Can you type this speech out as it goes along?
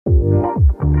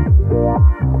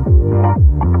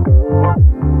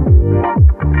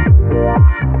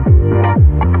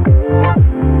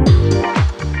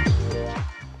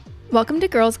Welcome to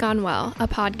Girls Gone Well, a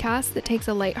podcast that takes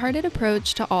a lighthearted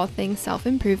approach to all things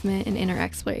self-improvement and inner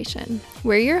exploration.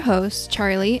 We're your hosts,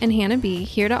 Charly and Hannah B,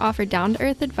 here to offer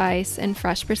down-to-earth advice and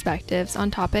fresh perspectives on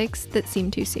topics that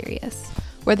seem too serious.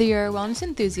 Whether you're a wellness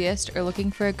enthusiast or looking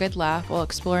for a good laugh while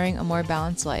exploring a more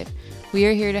balanced life, we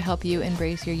are here to help you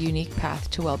embrace your unique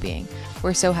path to well-being.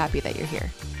 We're so happy that you're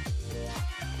here.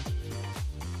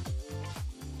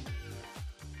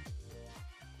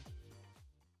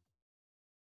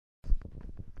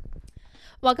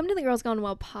 Welcome to the Girls Gone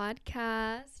Well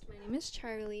podcast. My name is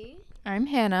Charly. I'm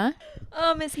Hannah.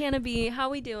 Oh, Miss Hannah B,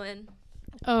 how we doing?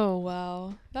 Oh,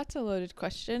 wow. That's a loaded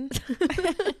question.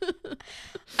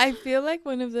 I feel like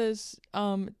one of those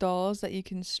dolls that you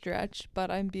can stretch, but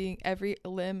every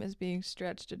limb is being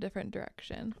stretched a different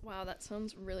direction. Wow, that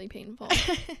sounds really painful.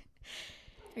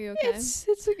 Are you okay?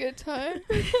 It's a good time.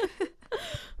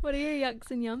 What are your yucks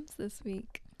and yums this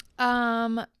week?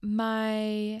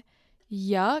 My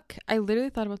yuck, I literally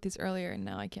thought about these earlier and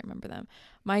now I can't remember them.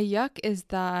 My yuck is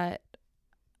that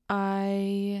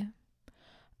I'm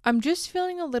just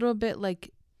feeling a little bit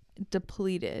like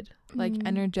depleted, like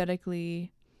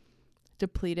energetically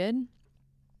depleted.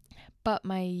 But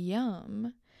my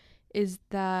yum is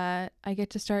that I get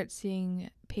to start seeing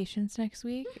patients next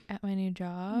week at my new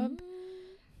job.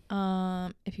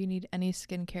 If you need any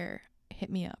skincare, hit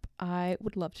me up. I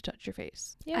would love to touch your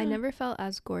face. Yeah. I never felt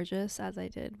as gorgeous as I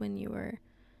did when you were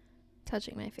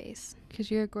touching my face.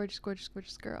 Because you're a gorgeous, gorgeous,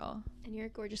 gorgeous girl. And you're a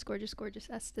gorgeous, gorgeous, gorgeous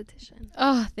esthetician.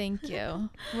 Oh, thank you.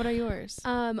 What are yours?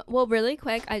 Well, really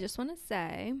quick, I just want to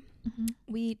say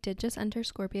we did just enter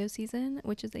Scorpio season,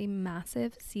 which is a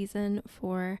massive season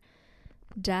for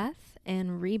death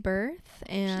and rebirth.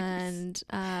 And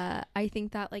I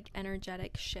think that like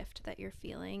energetic shift that you're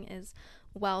feeling is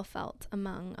well felt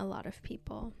among a lot of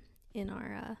people in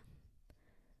our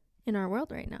world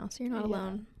right now, so you're not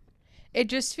alone. It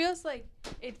just feels like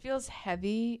it feels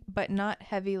heavy, but not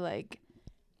heavy like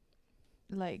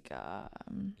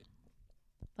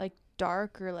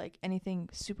dark or like anything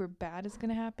super bad is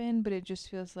gonna happen, but it just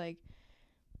feels like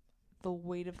the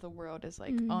weight of the world is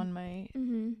like on my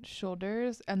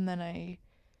shoulders, and then I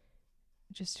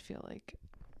just feel like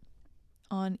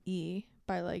on E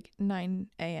by like 9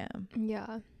 a.m.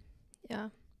 Yeah.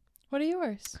 What are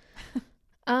yours?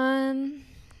 Mine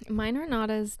are not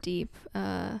as deep,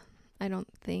 I don't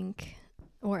think,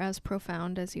 or as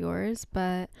profound as yours,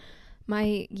 but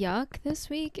my yuck this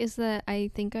week is that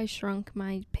I think I shrunk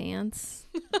my pants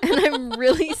and I'm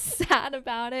really sad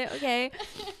about it. Okay.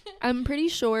 I'm pretty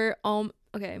short.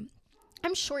 Okay.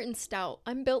 I'm short and stout.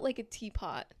 I'm built like a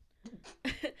teapot.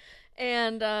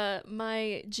 And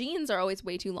my jeans are always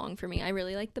way too long for me. I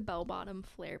really like the bell bottom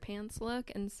flare pants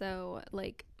look, and so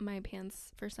like my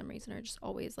pants for some reason are just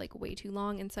always like way too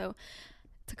long, and so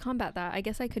to combat that, I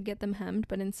guess I could get them hemmed,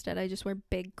 but instead I just wear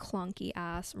big clunky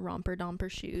ass romper domper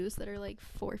shoes that are like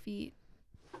 4 feet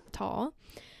tall.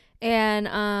 And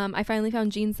I finally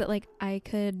found jeans that like I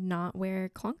could not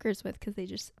wear clunkers with because they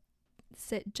just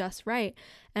sit just right,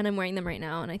 and I'm wearing them right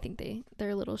now, and I think they're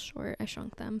a little short. I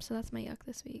shrunk them, so that's my yuck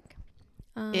this week.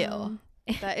 Ew,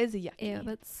 that is a yucky. Ew,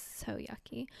 that's so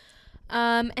yucky.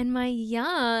 And my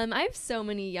yum, I have so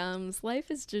many yums. Life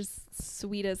is just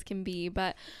sweet as can be.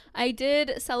 But I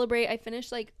did celebrate. I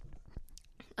finished like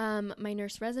my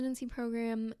nurse residency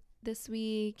program this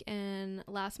week, and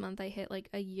last month I hit like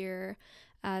a year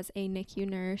as a NICU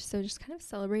nurse, so just kind of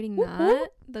celebrating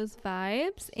those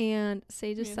vibes, and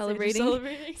Sage is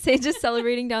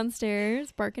celebrating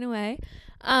downstairs, barking away,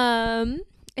 and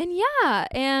yeah,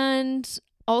 and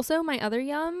also my other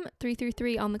yum,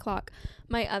 333 on the clock.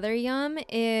 My other yum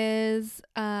is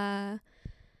that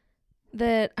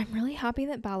I'm really happy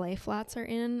that ballet flats are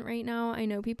in right now. I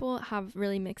know people have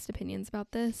really mixed opinions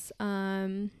about this.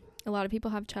 A lot of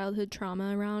people have childhood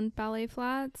trauma around ballet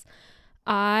flats.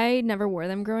 I never wore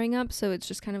them growing up, so it's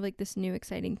just kind of like this new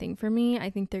exciting thing for me. I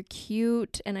think they're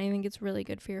cute, and I think it's really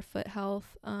good for your foot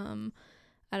health.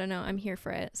 I don't know, I'm here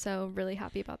for it, so really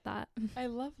happy about that. I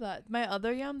love that. My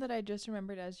other yum that I just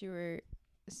remembered as you were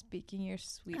speaking your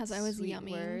sweet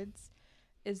words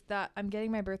is that I'm getting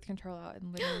my birth control out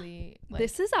in literally like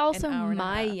this is also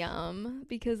my yum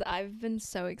because I've been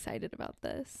so excited about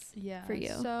this for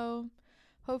you. So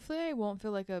hopefully I won't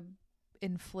feel like a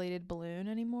inflated balloon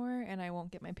anymore, and I won't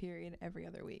get my period every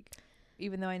other week,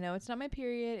 even though I know it's not my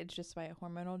period, it's just my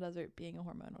hormonal desert being a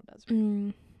hormonal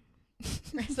desert.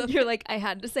 You're like, I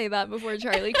had to say that before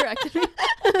Charly corrected me.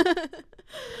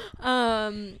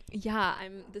 Yeah,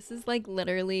 this is like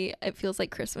literally, it feels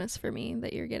like Christmas for me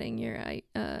that you're getting your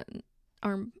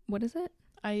arm, what is it?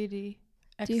 IUD.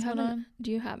 Do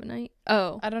you have an IUD?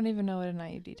 Oh, I don't even know what an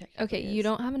IUD technically okay. is. You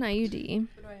don't have an IUD.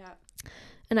 What do I have?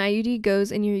 An IUD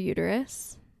goes in your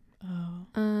uterus.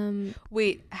 Oh.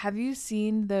 Wait, have you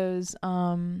seen those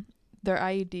they're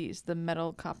IUDs, the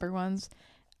metal copper ones?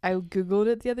 I googled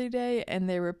it the other day and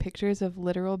there were pictures of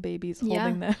literal babies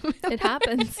holding them. It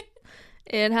happens.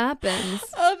 It happens.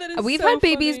 Oh, that is We've so had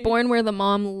babies funny. born where the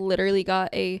mom literally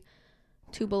got a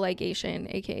tubal ligation,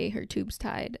 aka her tubes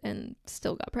tied, and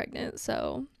still got pregnant.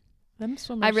 So Them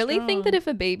so I really think strong. that if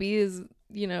a baby is,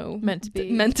 Meant to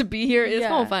be. meant to be here, it's Yeah.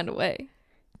 gonna find a way.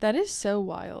 That is so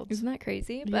wild. Isn't that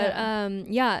crazy? Yeah.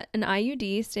 But yeah, an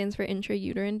IUD stands for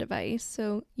intrauterine device.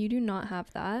 So you do not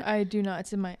have that. I do not.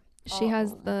 It's in my She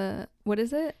has the, what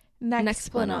is it?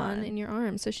 Nexplanon in your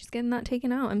arm. So she's getting that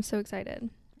taken out. I'm so excited.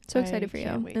 So excited for you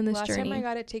in this journey. Last time I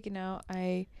got it taken out,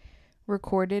 I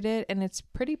recorded it and it's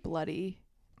pretty bloody.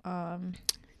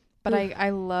 But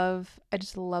I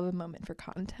just love a moment for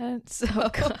content. So Oh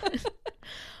God.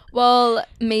 Well,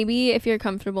 maybe if you're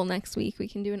comfortable next week, we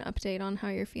can do an update on how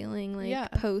you're feeling, like Yeah.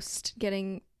 post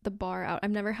getting the bar out.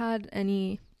 I've never had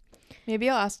any maybe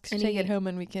I'll ask to Any take it home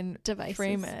and we can devices.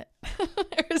 frame it.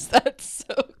 Or is that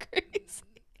so crazy?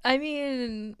 I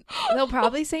mean, they'll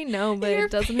probably say no, but Your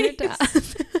it doesn't hurt to face.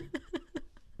 ask.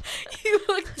 You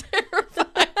look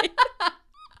terrified.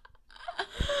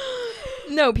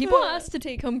 No, people ask to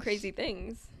take home crazy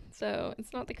things. So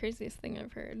it's not the craziest thing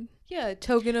I've heard. Yeah,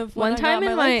 token of One when I time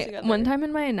got in life my together. one time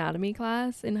in my anatomy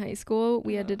class in high school,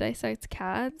 we had to Uh-huh. dissect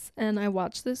cats, and I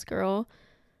watched this girl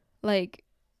like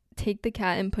take the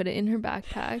cat and put it in her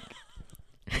backpack.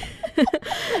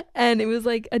 And it was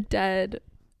like a dead,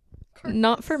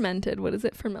 not fermented, what is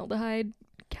it, formaldehyde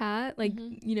cat, like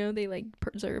Mhm. you know, they like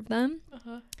preserve them.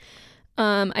 Uh-huh.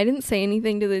 I didn't say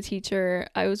anything to the teacher.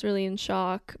 I was really in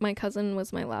shock. My cousin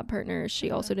was my lab partner.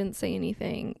 She also didn't say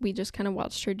anything. We just kind of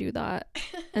watched her do that.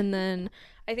 And then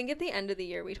I think at the end of the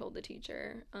year we told the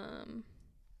teacher.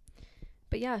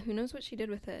 But yeah, who knows what she did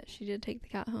with it. She did take the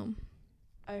cat home.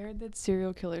 I heard that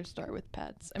serial killers start with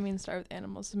pets. I mean, start with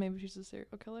animals, so maybe she's a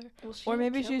serial killer. Well, she Or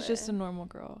didn't maybe kill she's just it. a normal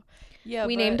girl. Yeah,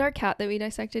 We but named our cat that we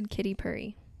dissected Kitty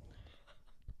Purry.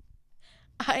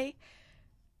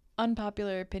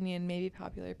 unpopular opinion, maybe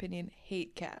popular opinion,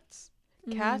 hate cats.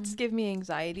 Cats give me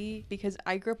anxiety because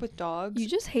I grew up with dogs. You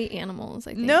just hate animals,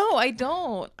 I think. No, I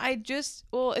don't.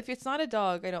 Well, if it's not a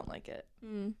dog, I don't like it.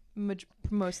 Mm.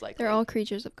 Most likely. They're all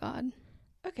creatures of God.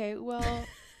 Okay, well.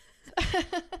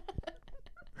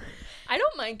 I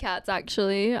don't mind cats,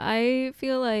 actually. I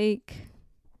feel like...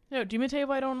 No, do you want me to tell you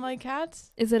why I don't like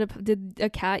cats? Did a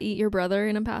cat eat your brother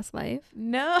in a past life?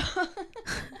 No.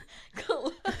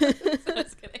 Close. I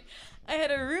was kidding. I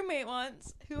had a roommate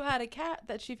once who had a cat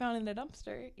that she found in a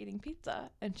dumpster eating pizza,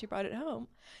 and she brought it home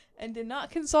and did not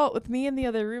consult with me and the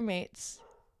other roommates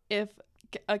if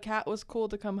a cat was cool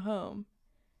to come home,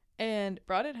 and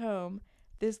brought it home.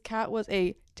 This cat was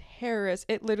a terrorist.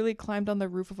 It literally climbed on the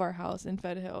roof of our house in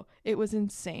Fed Hill. It was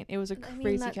insane. It was a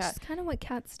crazy that's cat. kind of what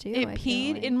cats do. It I feel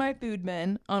peed like. in my food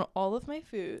bin on all of my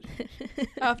food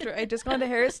after I just gone to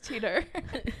Harris Teeter.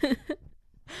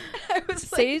 I was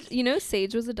Sage, like, you know,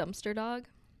 Sage was a dumpster dog.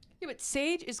 yeah, but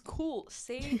Sage is cool.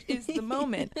 Sage is the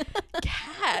moment.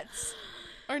 Cats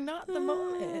are not the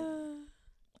moment.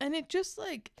 And it just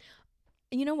like,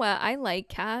 You know what? I like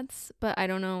cats, but I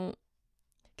don't know.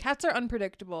 cats are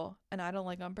unpredictable, and I don't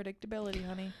like unpredictability,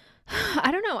 honey.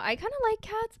 I don't know. I kind of like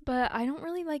cats, but I don't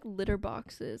really like litter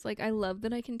boxes. Like, I love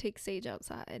that I can take Sage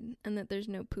outside and that there's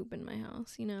no poop in my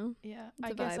house, you know? Yeah, It's I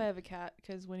a guess vibe. I have a cat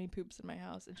because Winnie poops in my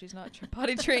house and she's not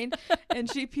potty trained and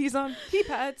she pees on pee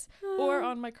pads or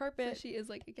on my So carpet. she is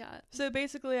like a cat. So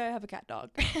basically I have a cat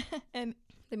dog. And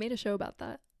They made a show about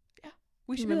that.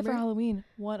 we should do that for Remember? Halloween.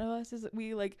 One of us is,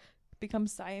 we like become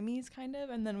Siamese kind of,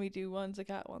 and then we do one's a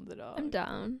cat, one's a dog. I'm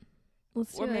down.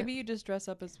 Let's do Or it. maybe you just dress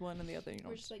up as one and the other, you know.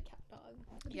 We're just like cat dog.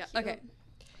 That'd be Yeah, cute. okay.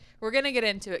 We're gonna get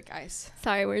into it, guys.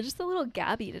 Sorry, we're just a little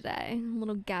gabby today. A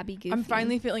little gabby goofy. I'm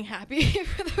finally feeling happy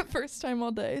for the first time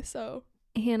all day, so.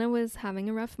 Hannah was having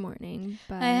a rough morning,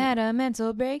 but a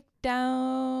mental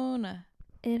breakdown.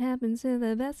 it happens to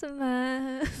the best of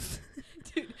us.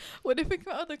 Dude, what if we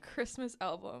come out with a Christmas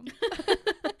album?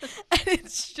 And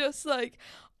it's just like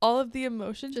all of the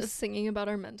emotions. Just singing about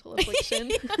our mental affliction.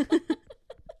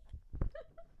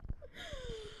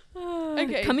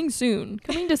 Okay. Coming soon.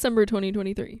 Coming December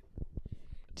 2023.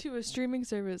 To a streaming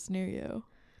service near you.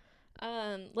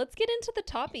 Let's get into the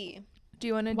toppy. Do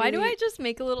you want to Why do I just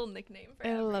make a little nickname for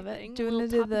I love it. everything? Do you A wanna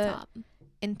little do the- toppy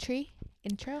top.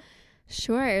 intro?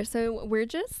 Sure. So we're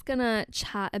just gonna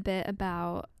chat a bit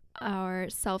about our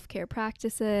self-care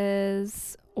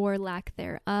practices or lack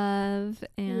thereof,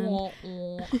 and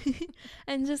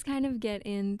and just kind of get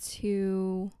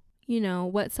into, you know,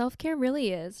 what self-care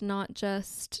really is, not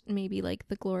just maybe like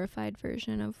the glorified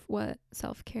version of what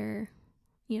self-care,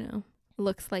 you know,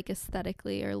 looks like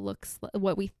aesthetically, or looks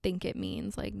what we think it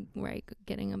means, like, right,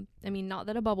 getting a, I mean, not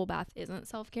that a bubble bath isn't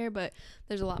self-care, but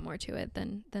there's a lot more to it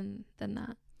than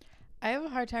that. I have a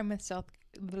hard time with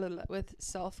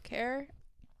self-care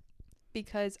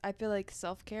because I feel like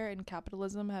self-care and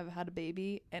capitalism have had a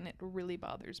baby, and it really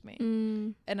bothers me.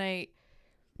 And I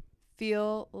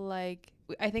feel like,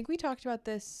 I think we talked about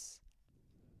this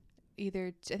I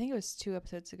think it was 2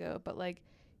 episodes ago, but like,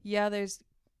 yeah, there's,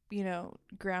 you know,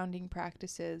 grounding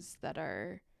practices that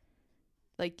are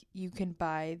like, you can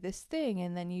buy this thing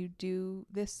and then you do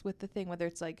this with the thing, whether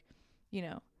it's like, you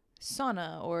know,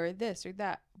 sauna or this or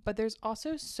that. But there's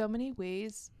also so many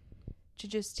ways to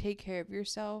just take care of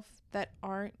yourself that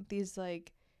aren't these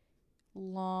like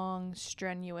long,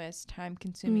 strenuous, time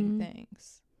consuming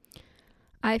things.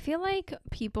 I feel like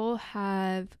people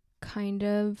have kind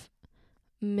of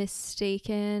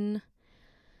mistaken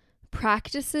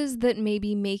practices that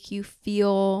maybe make you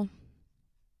feel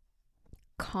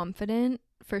confident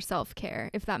for self-care,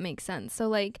 if that makes sense. So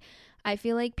like, I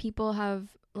feel like people have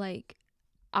like,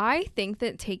 I think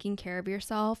that taking care of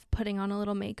yourself, putting on a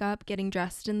little makeup, getting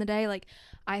dressed in the day, like,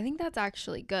 I think that's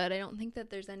actually good. I don't think that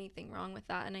there's anything wrong with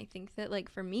that. And I think that,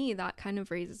 like, for me, that kind of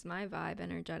raises my vibe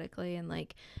energetically and,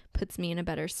 like, puts me in a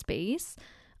better space.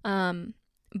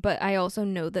 But I also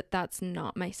know that that's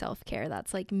not my self-care.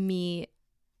 That's, like, me,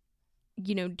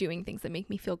 you know, doing things that make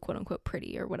me feel quote unquote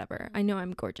pretty or whatever. I know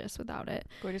I'm gorgeous without it.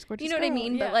 Gorgeous. You know what I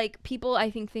mean? Yeah. But like, people I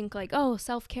think like, oh,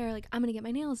 self-care, like, I'm gonna get my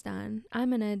nails done,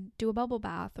 I'm gonna do a bubble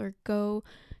bath or go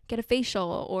get a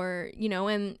facial, or, you know,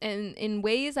 and in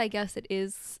ways I guess it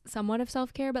is somewhat of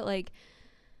self-care, but like,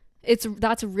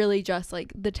 that's really just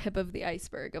like the tip of the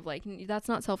iceberg of like, that's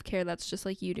not self-care. That's just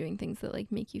like you doing things that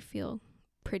like make you feel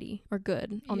pretty or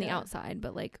good on the outside,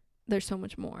 but like, there's so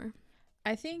much more.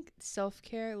 I think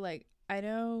self-care, like, I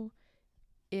know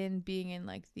in being in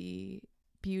like the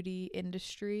beauty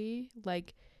industry,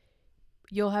 like,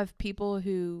 you'll have people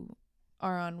who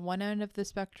are on one end of the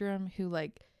spectrum who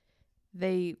like,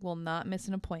 they will not miss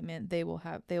an appointment. They will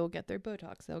get their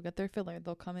Botox, they'll get their filler,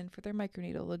 they'll come in for their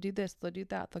microneedle, they'll do this, they'll do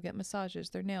that, they'll get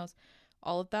massages, their nails,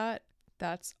 all of that.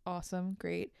 That's awesome,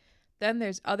 great. Then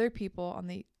there's other people on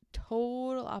the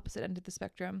total opposite end of the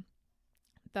spectrum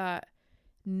that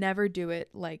never do it,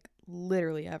 like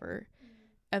literally ever.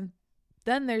 And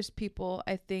then there's people,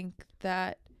 I think,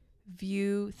 that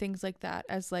view things like that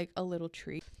as like a little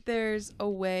treat. There's a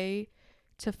way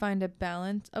to find a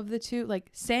balance of the two. Like,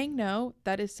 saying no,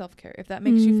 that is self-care. If that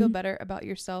makes you feel better about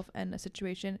yourself and a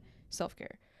situation,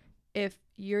 self-care. If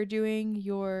you're doing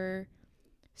your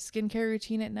skincare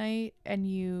routine at night and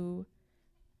you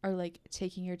are like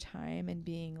taking your time and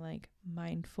being like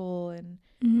mindful and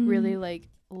really like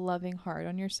loving hard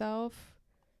on yourself,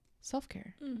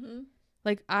 self-care.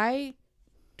 Like, I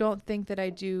don't think that I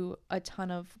do a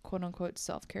ton of quote unquote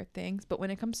self-care things, but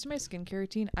when it comes to my skincare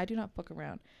routine, I do not fuck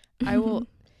around. I will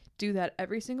do that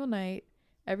every single night,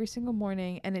 every single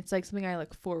morning, and it's like something I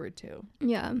look forward to.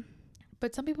 Yeah.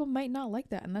 But some people might not like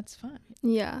that, and that's fine.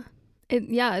 Yeah.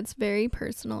 It's very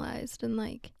personalized, and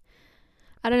like,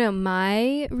 I don't know,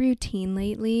 my routine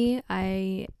lately,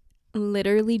 I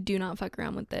literally do not fuck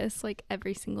around with this, like,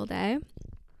 every single day.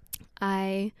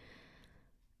 I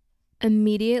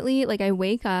immediately, like, I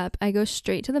wake up, I go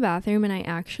straight to the bathroom, and I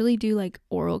actually do like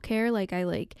oral care. Like, I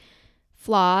like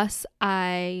floss,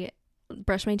 I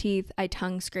brush my teeth, I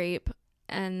tongue scrape,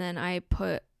 and then I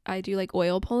do like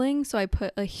oil pulling. So I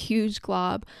put a huge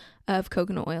glob of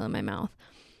coconut oil in my mouth,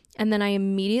 and then I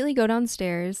immediately go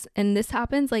downstairs. And this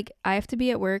happens, like, I have to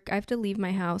be at work, I have to leave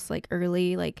my house like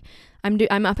early, like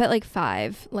I'm up at like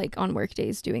 5, like on work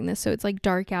days doing this, so it's like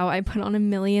dark out. I put on a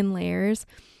million layers,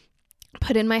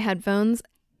 put in my headphones,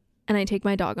 and I take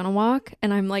my dog on a walk,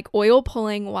 and I'm like oil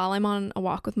pulling while I'm on a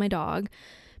walk with my dog,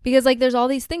 because like, there's all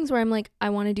these things where I'm like, I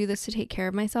want to do this to take care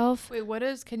of myself. Wait,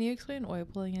 can you explain oil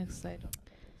pulling is?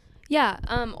 Yeah,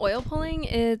 oil pulling,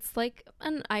 it's like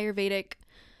an Ayurvedic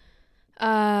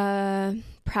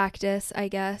practice, I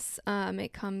guess.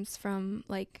 It comes from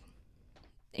like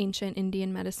ancient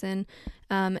Indian medicine,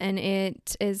 and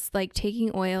it is like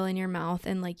taking oil in your mouth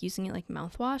and like using it like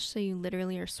mouthwash. So you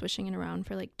literally are swishing it around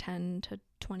for like 10 to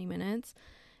 20 minutes.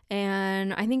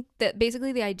 And I think that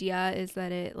basically the idea is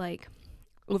that it like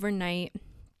overnight,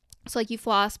 so like you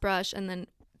floss, brush, and then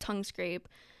tongue scrape,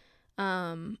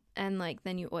 and like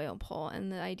then you oil pull,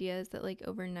 and the idea is that like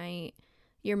overnight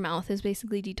your mouth is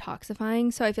basically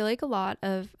detoxifying. So I feel like a lot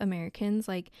of Americans,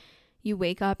 like, you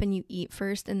wake up and you eat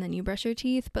first and then you brush your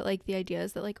teeth, but like the idea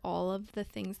is that like all of the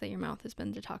things that your mouth has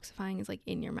been detoxifying is like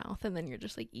in your mouth, and then you're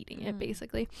just like eating it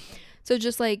basically. So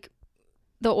just like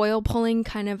the oil pulling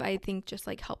kind of, I think, just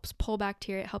like helps pull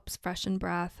bacteria, it helps freshen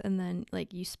breath, and then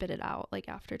like you spit it out like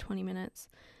after 20 minutes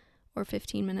or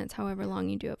 15 minutes, however long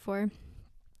you do it for.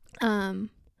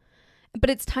 But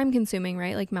it's time consuming,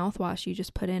 right? Like mouthwash, you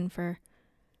just put in for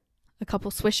a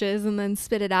couple swishes and then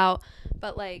spit it out.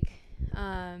 But like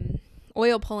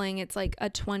oil pulling, it's like a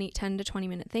 10 to 20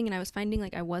 minute thing, and I was finding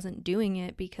like I wasn't doing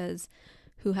it because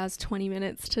who has 20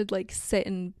 minutes to like sit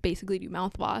and basically do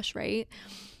mouthwash, right?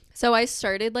 So I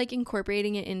started like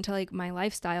incorporating it into like my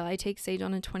lifestyle. I take Sage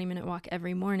on a 20-minute walk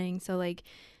every morning. So like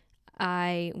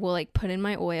I will like put in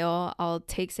my oil, I'll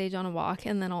take Sage on a walk,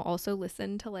 and then I'll also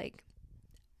listen to like,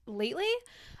 lately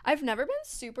I've never been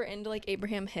super into like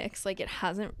Abraham Hicks, like it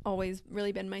hasn't always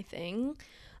really been my thing,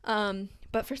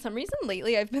 but for some reason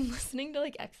lately I've been listening to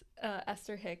like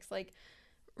Esther Hicks like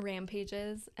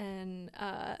rampages, and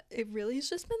it really has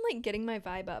just been like getting my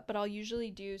vibe up. But I'll usually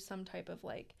do some type of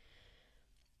like,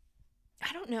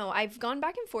 I don't know, I've gone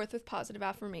back and forth with positive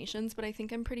affirmations, but I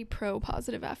think I'm pretty pro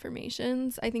positive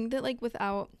affirmations. I think that like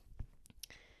without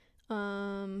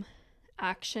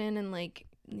action and like,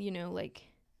 you know, like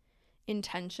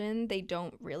intention, they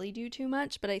don't really do too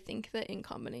much. But I think that in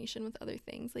combination with other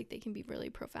things, like they can be really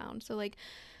profound. So like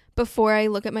before I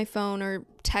look at my phone or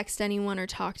text anyone or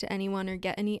talk to anyone or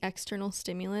get any external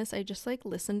stimulus, I just like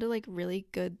listen to like really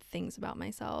good things about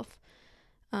myself.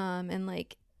 And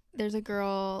like there's a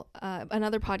girl,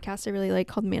 another podcast I really like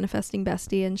called Manifesting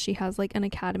Bestie, and she has like an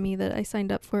academy that I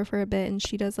signed up for a bit, and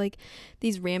she does like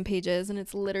these rampages, and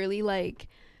it's literally like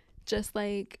just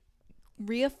like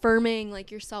reaffirming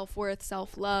like your self-worth,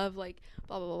 self-love, like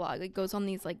blah blah blah blah. Like goes on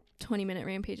these like 20-minute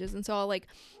rampages, and so I'll like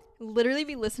literally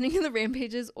be listening to the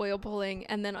rampages, oil pulling,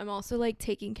 and then I'm also like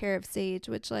taking care of Sage,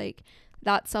 which like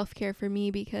that's self-care for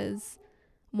me, because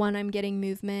one, I'm getting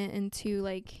movement, and two,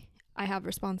 like I have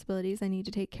responsibilities I need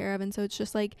to take care of. And so it's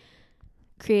just like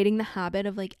creating the habit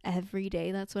of like every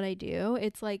day that's what I do.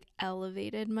 It's like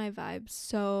elevated my vibe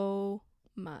so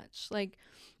much, like,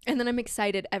 and then I'm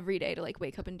excited every day to like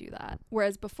wake up and do that.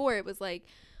 Whereas before it was like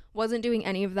wasn't doing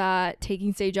any of that.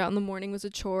 Taking Sage out in the morning was a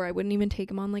chore. I wouldn't even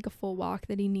take him on like a full walk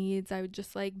that he needs. I would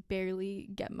just like barely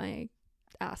get my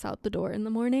ass out the door in the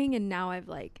morning. And now I've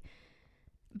like,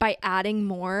 by adding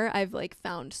more, I've like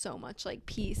found so much like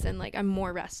peace, and like I'm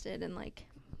more rested and like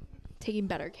taking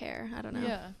better care. I don't know.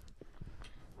 Yeah.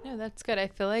 No, that's good. I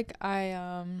feel like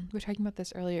we were talking about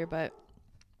this earlier, but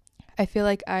I feel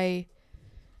like I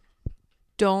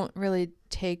don't really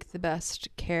take the best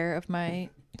care of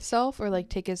myself, or like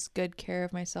take as good care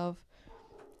of myself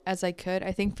as I could.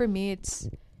 I think for me it's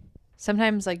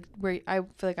sometimes like where I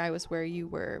feel like I was where you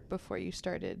were before you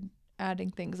started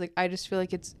adding things. Like I just feel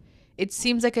like it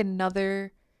seems like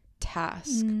another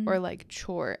task or like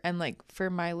chore, and like for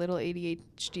my little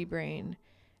ADHD brain,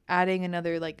 adding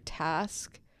another like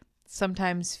task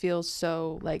sometimes feels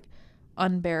so like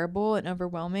unbearable and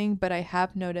overwhelming. But I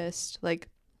have noticed, like,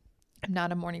 I'm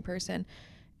not a morning person,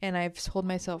 and I've told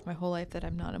myself my whole life that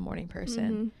I'm not a morning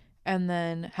person. And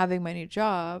then having my new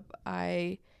job,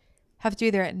 I have to be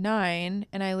there at 9,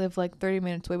 and I live like 30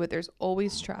 minutes away, but there's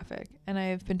always traffic, and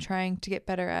I've been trying to get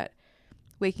better at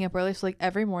waking up early. So like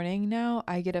every morning now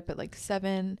I get up at like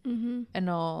 7 and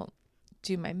I'll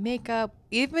do my makeup,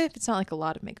 even if it's not like a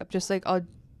lot of makeup, just like I'll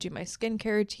do my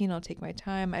skincare routine. I'll take my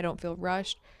time. I don't feel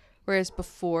rushed. Whereas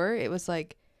before it was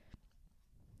like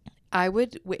I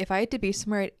would, if I had to be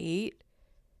somewhere at 8,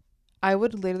 I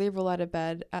would literally roll out of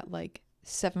bed at like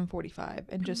 7:45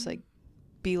 and just like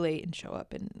be late and show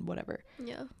up and whatever.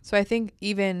 Yeah. So I think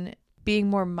even being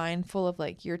more mindful of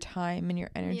like your time and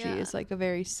your energy is like a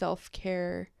very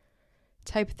self-care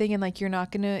type thing. And like you're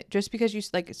not gonna, just because you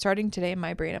like, starting today in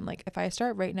my brain, I'm like, if I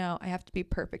start right now I have to be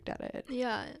perfect at it.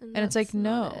 Yeah. And it's like,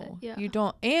 no, you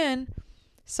don't. And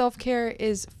self-care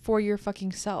is for your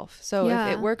fucking self. So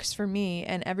if it works for me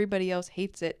and everybody else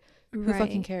hates it, who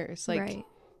fucking cares? Like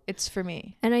it's for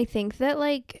me. And I think that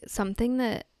like something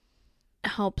that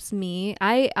helps me,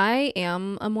 I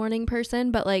am a morning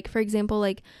person, but like for example,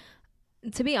 like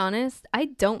to be honest, I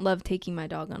don't love taking my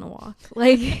dog on a walk.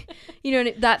 Like, you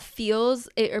know, that feels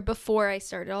it, or before I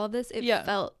started all of this, it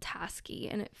felt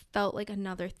tasky, and it felt like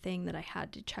another thing that I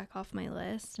had to check off my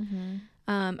list.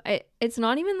 It's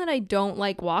not even that I don't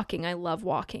like walking. I love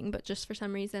walking, but just for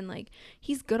some reason, like,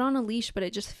 he's good on a leash, but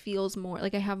it just feels more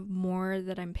like I have more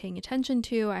that I'm paying attention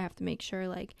to. I have to make sure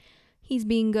like he's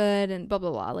being good and blah blah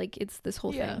blah. Like it's this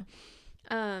whole thing.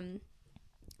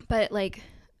 But like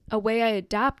a way I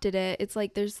adapted it, it's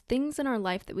like there's things in our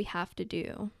life that we have to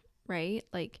do, right?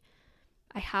 Like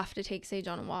I have to take Sage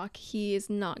on a walk. He is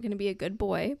not going to be a good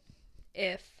boy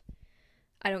if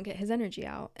I don't get his energy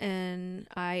out. And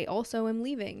I also am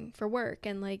leaving for work,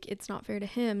 and like it's not fair to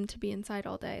him to be inside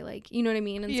all day. Like, you know what I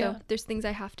mean? And so there's things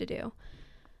I have to do.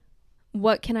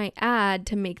 What can I add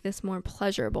to make this more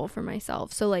pleasurable for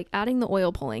myself? So like adding the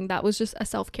oil pulling, that was just a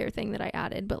self-care thing that I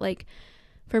added. But like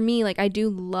for me, like I do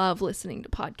love listening to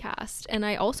podcasts, and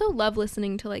I also love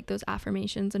listening to like those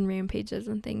affirmations and rampages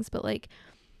and things. But like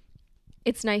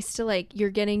it's nice to like, you're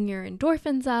getting your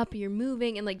endorphins up, you're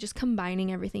moving, and like just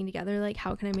combining everything together. Like,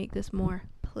 how can I make this more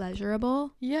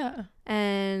pleasurable? Yeah.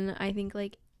 And I think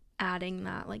like adding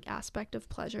that like aspect of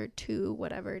pleasure to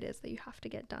whatever it is that you have to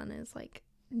get done is like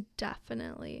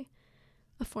definitely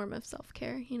a form of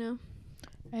self-care, you know?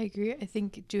 I agree. I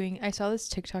think I saw this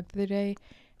TikTok the other day,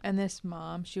 and this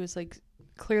mom, she was like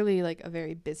clearly like a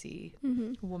very busy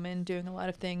woman doing a lot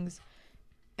of things,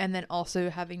 and then also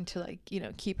having to like, you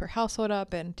know, keep her household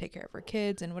up and take care of her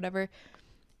kids and whatever.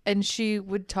 And she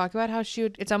would talk about how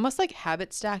it's almost like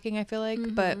habit stacking, I feel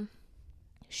like, but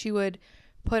she would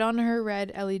put on her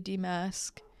red LED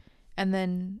mask and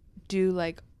then do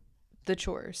like the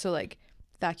chores. So like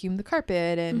vacuum the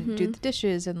carpet and do the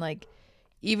dishes, and like,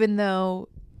 even though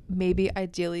maybe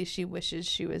ideally she wishes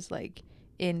she was like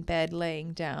in bed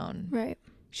laying down, right,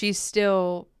 she's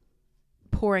still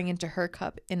pouring into her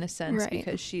cup in a sense,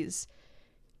 because she's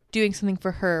doing something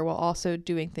for her while also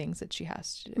doing things that she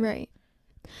has to do. Right.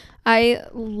 I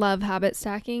love habit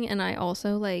stacking, and I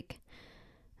also like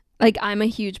I'm a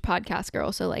huge podcast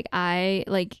girl, so like I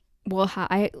like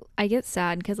I get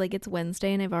sad because like it's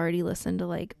Wednesday and I've already listened to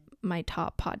like my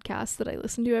top podcasts that I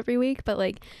listen to every week. But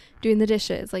like doing the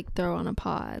dishes, like throw on a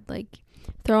pod, like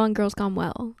throw on Girls Gone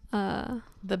Well,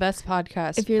 the best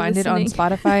podcast. If you're Find listening. it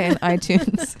on Spotify and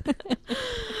iTunes.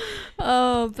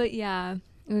 Oh, but yeah,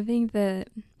 I think that's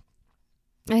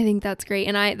great.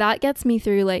 And that gets me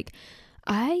through. Like,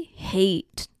 I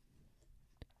hate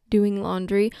doing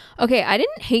laundry. Okay, I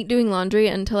didn't hate doing laundry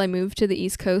until I moved to the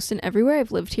East Coast, and everywhere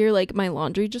I've lived here, like my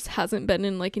laundry just hasn't been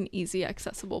in like an easy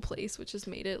accessible place, which has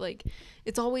made it like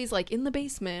it's always like in the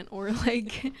basement, or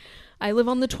like I live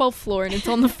on the 12th floor and it's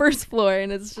on the first floor,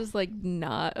 and it's just like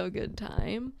not a good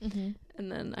time.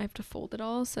 And then I have to fold it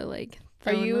all, so like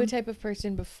are you a type of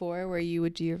person before where you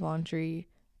would do your laundry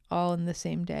all in the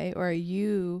same day, or are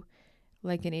you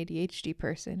like an ADHD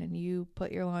person and you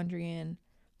put your laundry in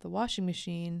the washing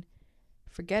machine,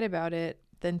 forget about it,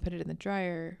 then put it in the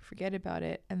dryer, forget about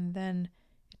it, and then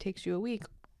it takes you a week?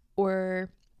 Or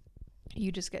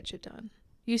you just get shit done?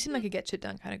 You seem like a get shit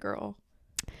done kind of girl.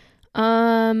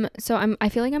 So I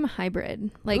feel like I'm a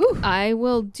hybrid. Like, ooh. I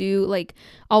will do like,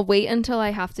 I'll wait until I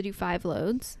have to do 5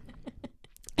 loads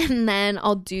and then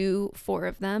I'll do 4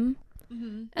 of them,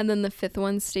 and then the 5th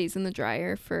one stays in the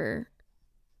dryer for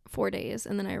 4 days,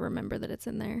 and then I remember that it's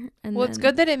in there. And well, it's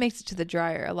good that it makes it to the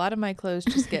dryer. A lot of my clothes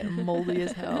just get moldy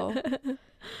as hell.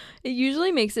 It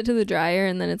usually makes it to the dryer,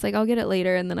 and then it's like I'll get it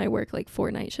later, and then I work like 4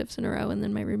 night shifts in a row, and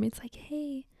then my roommate's like,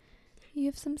 hey, you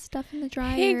have some stuff in the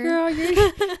dryer. Hey girl,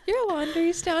 your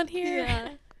laundry's down here. Yeah.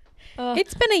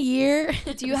 It's been a year.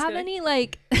 Do you have any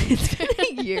like it's been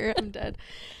a year, I'm dead.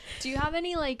 Do you have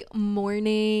any like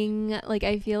morning, like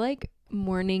I feel like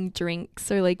morning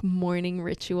drinks or like morning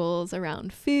rituals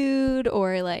around food,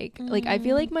 or like I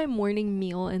feel like my morning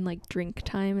meal and like drink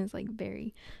time is like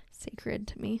very sacred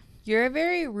to me. You're a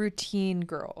very routine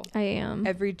girl. I am.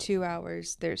 Every 2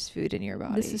 hours there's food in your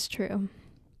body. This is true.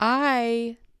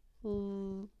 I've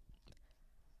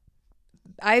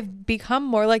become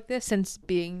more like this since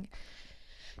being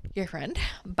your friend,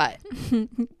 but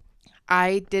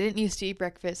I didn't used to eat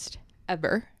breakfast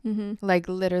ever. Like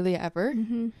literally ever.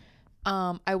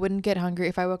 I wouldn't get hungry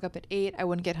if I woke up at 8. I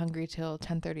wouldn't get hungry till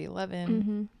 10:30,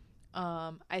 11.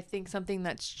 I think something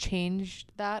that's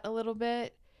changed that a little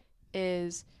bit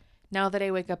is now that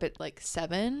I wake up at like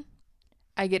 7,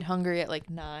 I get hungry at like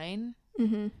 9.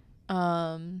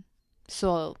 So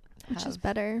I'll which is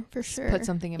better for sure. Put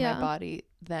something in my body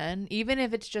then, even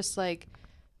if it's just like,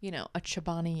 you know, a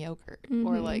Chobani yogurt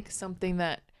or like something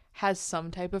that has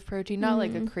some type of protein, not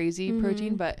like a crazy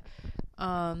protein, but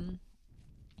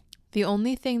the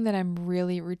only thing that I'm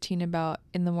really routine about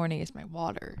in the morning is my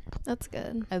water. That's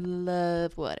good. I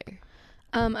love water.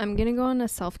 I'm gonna go on a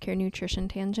self-care nutrition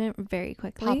tangent very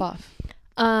quickly. Pop off.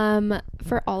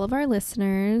 For all of our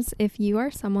listeners, if you are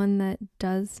someone that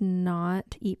does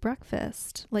not eat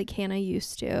breakfast like Hannah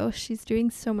used to, she's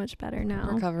doing so much better now.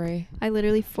 Recovery. I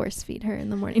literally force feed her in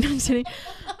the morning. I'm kidding.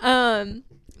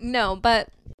 No, but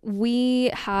we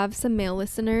have some male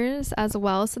listeners as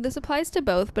well, so this applies to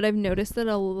both, but I've noticed that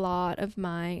a lot of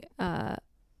my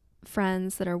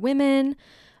friends that are women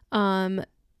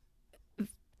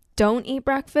don't eat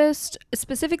breakfast,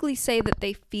 specifically say that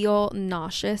they feel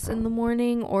nauseous in the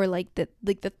morning, or like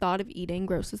the thought of eating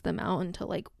grosses them out until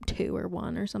like 2 or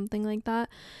 1 or something like that,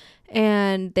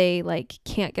 and they like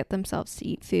can't get themselves to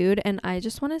eat food. And I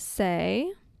just want to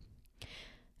say,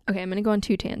 okay, I'm gonna go on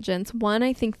 2 tangents. One,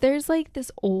 I think there's like this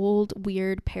old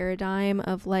weird paradigm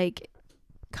of like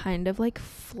kind of like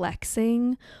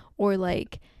flexing or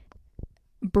like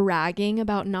bragging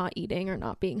about not eating or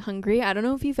not being hungry. I don't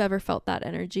know if you've ever felt that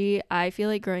energy. I feel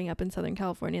like growing up in Southern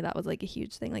California, that was like a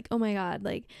huge thing. Like, oh my God,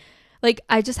 like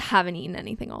I just haven't eaten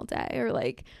anything all day, or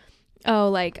like,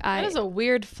 oh, like that is a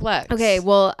weird flex. Okay,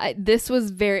 well, I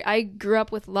grew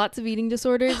up with lots of eating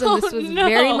disorders, and this was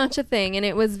very much a thing, and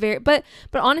it was but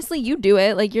honestly, you do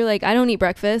it. Like, you're like, I don't eat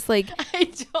breakfast. Like,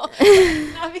 I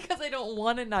don't. Not because I don't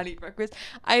want to not eat breakfast.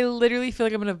 I literally feel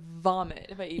like I'm gonna vomit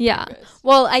if I eat breakfast.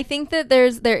 Well, I think that there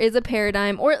is a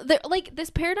paradigm, or like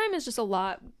this paradigm is just a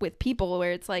lot with people,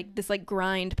 where it's like this like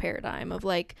grind paradigm of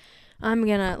like, I'm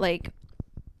gonna like,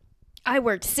 I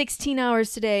worked 16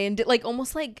 hours today, and like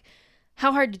almost like,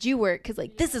 how hard did you work? Because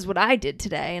like, this is what I did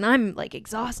today, and I'm like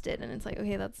exhausted. And it's like,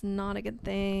 okay, that's not a good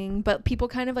thing. But people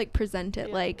kind of like present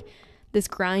it like this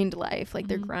grind life, like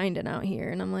they're grinding out here.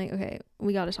 And I'm like, okay,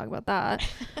 we got to talk about that.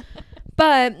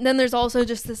 But then there's also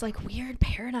just this like weird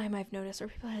paradigm I've noticed where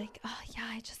people are like, oh yeah,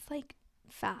 I just like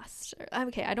fast.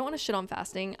 Okay, I don't want to shit on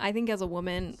fasting. I think as a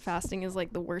woman, fasting is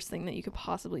like the worst thing that you could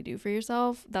possibly do for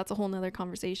yourself. That's a whole nother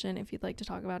conversation. If you'd like to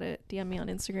talk about it, DM me on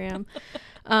Instagram.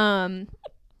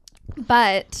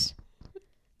 But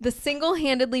the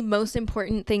single-handedly most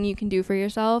important thing you can do for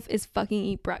yourself is fucking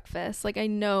eat breakfast. Like, I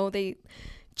know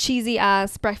cheesy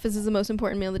ass breakfast is the most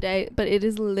important meal of the day, but it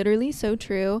is literally so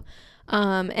true.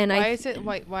 And why is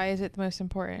it the most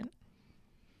important?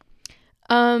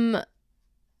 So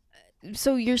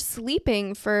you're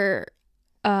sleeping for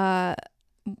let's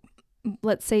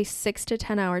say 6 to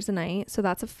 10 hours a night. So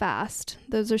that's a fast.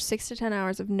 Those are 6 to 10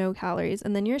 hours of no calories,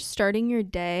 and then you're starting your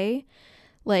day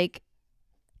like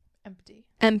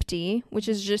empty, which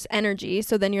is just energy.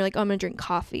 So then you're like, oh, I'm gonna drink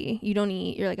coffee. You don't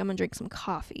eat, you're like, I'm gonna drink some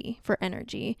coffee for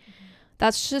energy.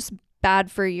 That's just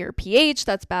bad for your pH,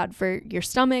 that's bad for your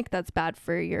stomach, that's bad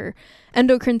for your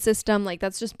endocrine system. Like,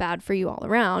 that's just bad for you all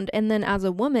around. And then as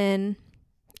a woman,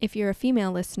 if you're a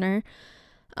female listener,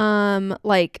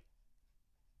 like,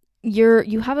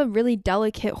 you have a really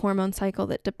delicate hormone cycle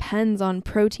that depends on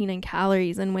protein and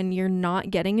calories, and when you're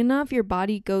not getting enough, your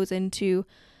body goes into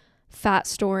fat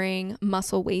storing,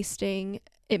 muscle wasting.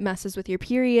 It messes with your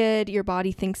period. Your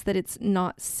body thinks that it's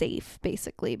not safe,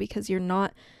 basically, because you're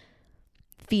not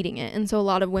feeding it. And so a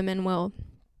lot of women will,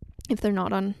 if they're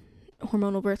not on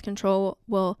hormonal birth control,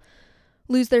 will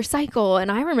lose their cycle. And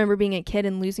I remember being a kid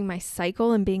and losing my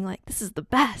cycle and being like, this is the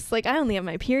best. Like, I only have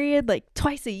my period like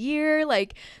twice a year.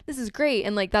 Like, this is great.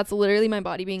 And like, that's literally my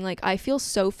body being like, I feel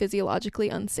so physiologically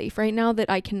unsafe right now that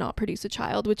I cannot produce a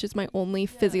child, which is my only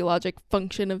physiologic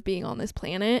function of being on this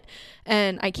planet.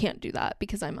 And I can't do that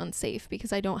because I'm unsafe,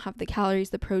 because I don't have the calories,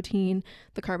 the protein,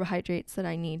 the carbohydrates that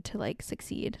I need to like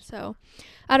succeed. So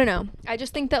I don't know. I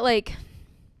just think that like,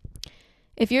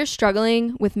 if you're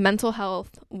struggling with mental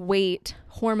health, weight,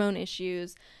 hormone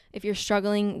issues, if you're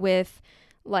struggling with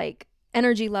like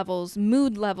energy levels,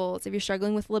 mood levels, if you're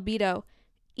struggling with libido,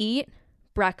 eat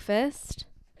breakfast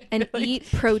and eat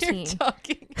protein. You're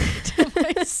talking to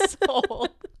my soul.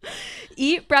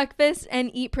 Eat breakfast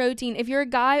and eat protein. If you're a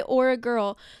guy or a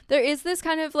girl, there is this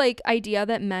kind of like idea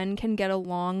that men can get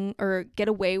along or get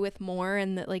away with more,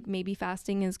 and that like maybe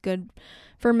fasting is good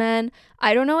for men.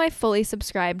 I don't know. I fully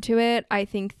subscribe to it. I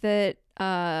think that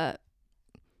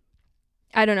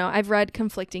I don't know. I've read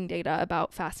conflicting data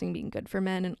about fasting being good for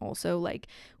men, and also like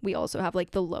we also have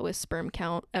like the lowest sperm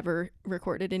count ever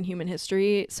recorded in human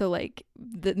history. So like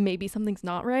maybe something's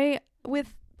not right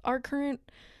with our current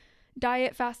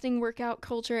diet, fasting, workout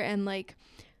culture. And like,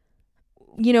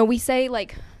 you know, we say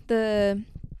like the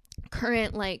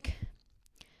current like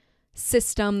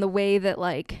system, the way that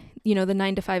like, you know, the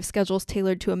 9-to-5 schedule is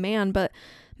tailored to a man, but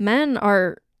men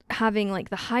are having like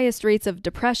the highest rates of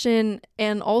depression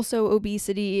and also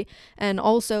obesity and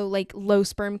also like low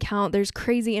sperm count. There's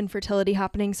crazy infertility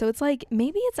happening. So it's like,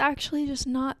 maybe it's actually just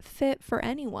not fit for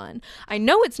anyone. I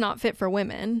know it's not fit for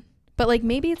women, but like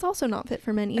maybe it's also not fit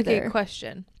for men either. Okay,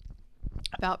 question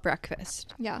about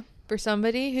breakfast. Yeah. For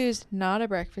somebody who's not a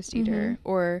breakfast eater,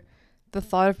 or the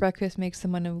thought of breakfast makes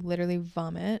someone to literally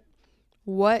vomit,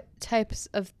 what types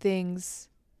of things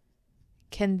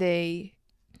can they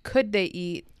could they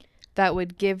eat that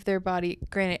would give their body,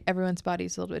 granted everyone's body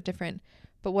is a little bit different,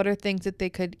 but what are things that they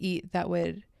could eat that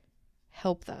would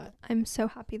help that? I'm so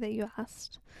happy that you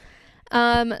asked.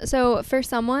 So for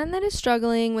someone that is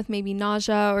struggling with maybe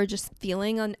nausea or just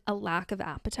feeling a lack of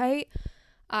appetite,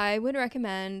 I would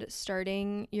recommend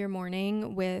starting your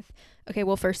morning with, okay,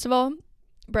 well, first of all,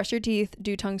 brush your teeth,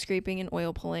 do tongue scraping and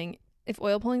oil pulling. If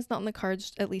oil pulling is not in the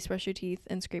cards, at least brush your teeth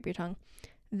and scrape your tongue.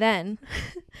 Then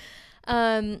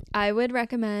I would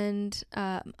recommend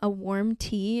a warm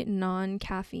tea,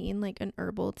 non-caffeine, like an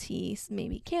herbal tea,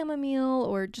 maybe chamomile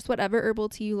or just whatever herbal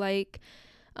tea you like.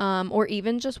 Or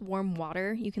even just warm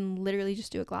water. You can literally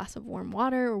just do a glass of warm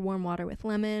water or warm water with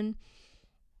lemon.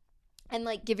 And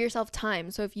like give yourself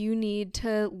time. So if you need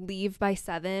to leave by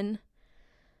 7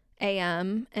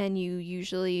 a.m. and you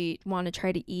usually want to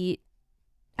try to eat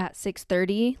at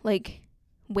 6:30, like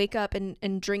wake up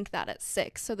and drink that at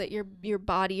 6 so that your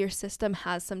body, your system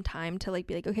has some time to like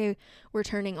be like, okay, we're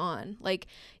turning on. Like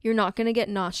you're not going to get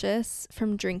nauseous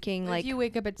from drinking. Like if you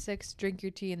wake up at 6, drink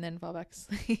your tea and then fall back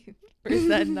asleep. Or is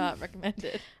that not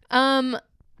recommended? I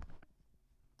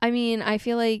mean, I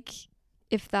feel like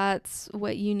if that's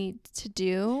what you need to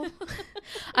do,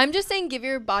 I'm just saying give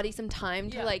your body some time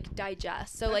to like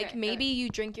digest. So like maybe you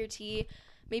drink your tea.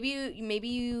 Maybe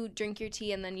you drink your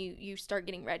tea and then you start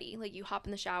getting ready. Like you hop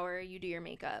in the shower, you do your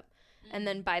makeup. And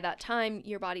then by that time,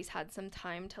 your body's had some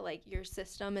time to like, your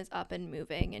system is up and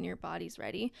moving and your body's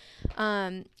ready.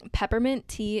 Peppermint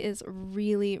tea is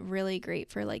really, really great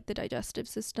for like the digestive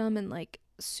system and like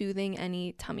soothing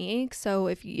any tummy aches. So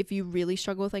if you really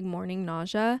struggle with like morning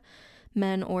nausea,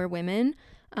 men or women,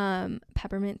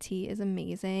 peppermint tea is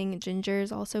amazing. Ginger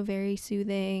is also very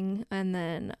soothing. And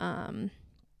then,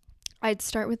 I'd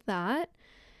start with that,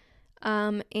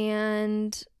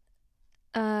 and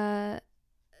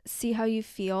see how you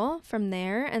feel from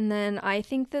there. And then I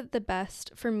think that the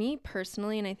best for me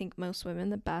personally, and I think most women,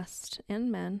 the best,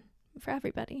 and men, for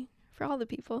everybody, for all the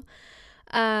people,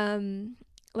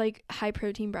 like high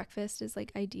protein breakfast is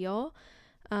like ideal.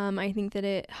 I think that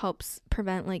it helps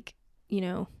prevent like,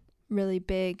 really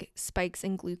big spikes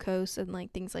in glucose and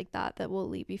like things like that will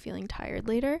leave you feeling tired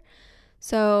later.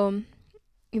 So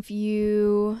if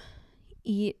you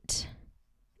eat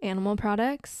animal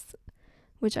products,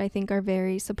 which I think are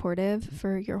very supportive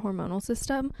for your hormonal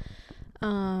system,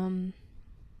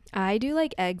 I do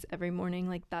like eggs every morning.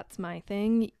 Like that's my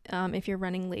thing. If you're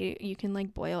running late, you can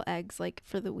like boil eggs like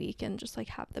for the week and just like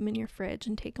have them in your fridge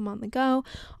and take them on the go.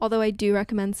 Although I do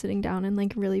recommend sitting down and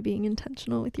like really being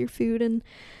intentional with your food and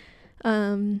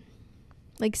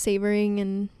like savoring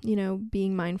and,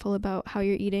 being mindful about how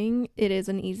you're eating. It is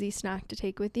an easy snack to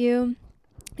take with you.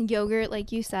 Yogurt,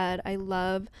 like you said, I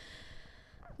love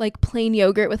like plain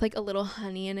yogurt with like a little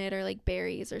honey in it or like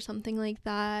berries or something like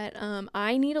that.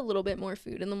 I need a little bit more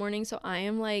food in the morning, so I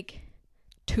am like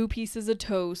 2 pieces of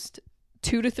toast,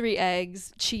 2 to 3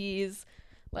 eggs, cheese,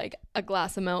 like a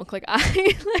glass of milk. Like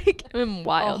I like am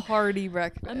wild. A hearty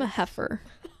breakfast. I'm a heifer.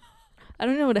 I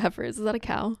don't know what a heifer is. Is that a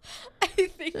cow? I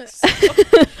think so.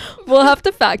 We'll have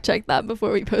to fact check that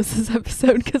before we post this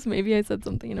episode because maybe I said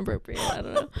something inappropriate. I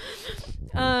don't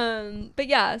know. But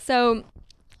yeah, so,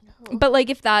 but like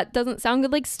if that doesn't sound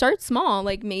good, like start small.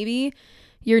 Like maybe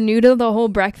you're new to the whole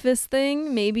breakfast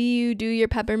thing. Maybe you do your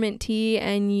peppermint tea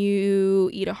and you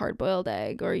eat a hard-boiled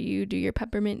egg, or you do your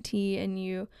peppermint tea and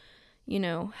you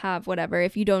have whatever.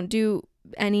 If you don't do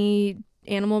any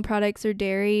animal products or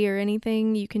dairy or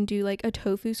anything, you can do like a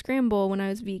tofu scramble. When I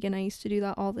was vegan, I used to do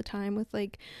that all the time with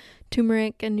like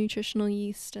turmeric and nutritional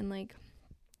yeast and like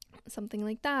something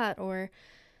like that. Or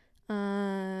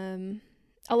a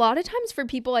lot of times for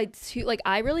people,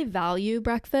 I really value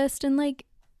breakfast and like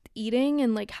eating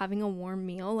and like having a warm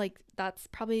meal. Like that's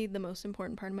probably the most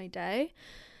important part of my day.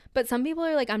 But some people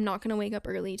are like, I'm not gonna wake up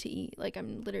early to eat. Like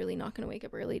I'm literally not gonna wake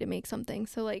up early to make something.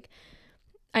 So like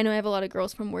I know I have a lot of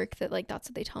girls from work that like that's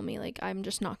what they tell me, like I'm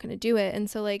just not gonna do it. And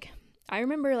so like I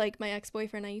remember like my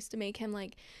ex-boyfriend, I used to make him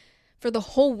like for the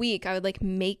whole week, I would like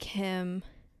make him,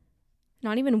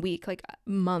 not even a week, like a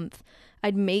month,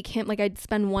 I'd make him, like I'd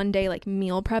spend one day like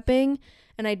meal prepping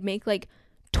and I'd make like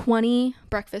 20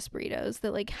 breakfast burritos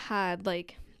that like had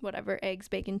like whatever, eggs,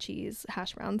 bacon, cheese,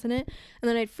 hash browns in it, and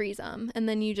then I'd freeze them, and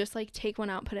then you just like take one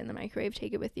out, put it in the microwave,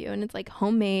 take it with you, and it's like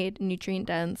homemade, nutrient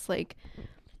dense, like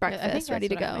breakfast ready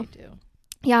to go.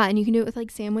 Yeah, and you can do it with like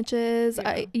sandwiches.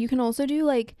 Yeah. You can also do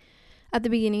like at the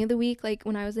beginning of the week, like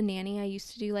when I was a nanny, I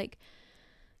used to do like,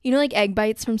 like egg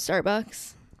bites from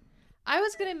Starbucks. I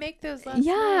was gonna make those last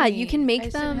night. You can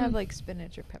make them. Didn't have like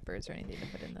spinach or peppers or anything to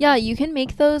put in them. Yeah, you can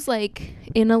make those like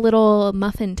in a little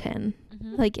muffin tin.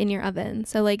 like in your oven.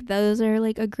 So like those are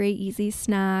like a great easy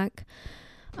snack.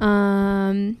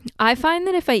 I find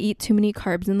that if I eat too many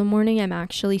carbs in the morning, I'm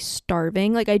actually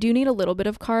starving. Like I do need a little bit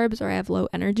of carbs or I have low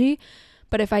energy.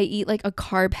 But if I eat like a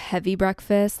carb heavy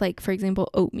breakfast, like for example,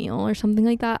 oatmeal or something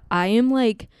like that, I am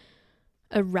like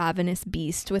a ravenous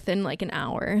beast within like an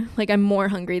hour. Like I'm more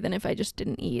hungry than if I just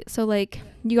didn't eat. So like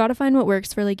you got to find what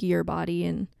works for like your body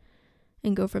and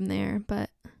go from there.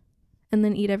 And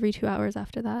then eat every 2 hours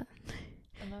after that.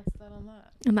 And that's that on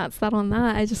that. And that's that on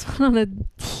that. I just went on a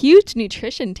huge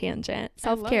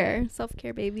self-care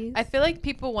babies. I feel like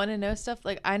people want to know stuff.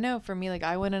 Like I know for me, like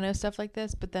I want to know stuff like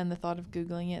this, but then the thought of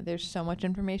Googling it, there's so much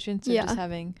information. So just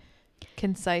having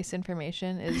concise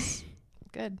information is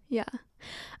good. Yeah.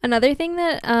 Another thing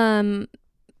that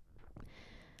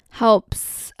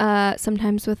helps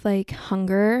sometimes with like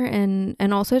hunger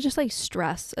and also just like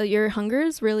stress. Your hunger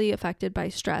is really affected by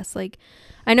stress. Like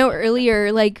I know earlier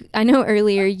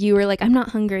you were like, I'm not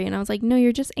hungry, and I was like, no,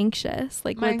 you're just anxious.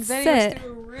 Like my let's anxiety sit. was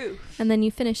through the roof. And then you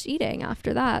finished eating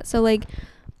after that. So like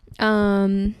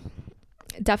definitely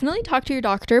talk to your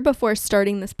doctor before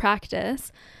starting this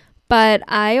practice. But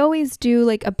I always do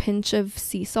like a pinch of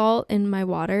sea salt in my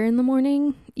water in the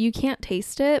morning. You can't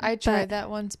taste it. I tried that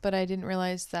once, but I didn't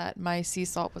realize that my sea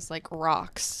salt was like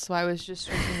rocks. So I was just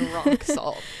drinking rock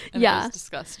salt. And it was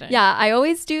disgusting. Yeah, I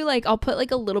always do like, I'll put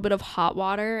like a little bit of hot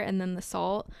water and then the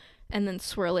salt and then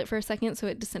swirl it for a second so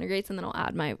it disintegrates, and then I'll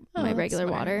add my regular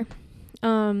water.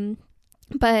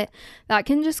 But that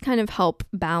can just kind of help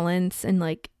balance and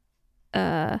like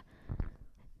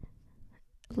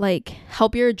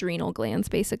help your adrenal glands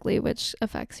basically, which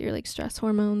affects your like stress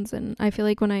hormones. And I feel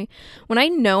like when I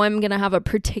know I'm gonna have a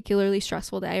particularly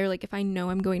stressful day, or like if I know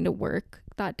I'm going to work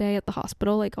that day at the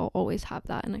hospital, like I'll always have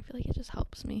that, and I feel like it just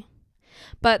helps me.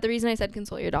 But the reason I said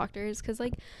consult your doctor is because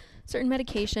like certain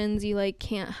medications you like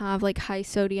can't have like high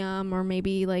sodium, or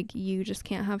maybe like you just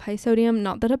can't have high sodium.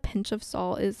 Not that a pinch of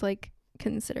salt is like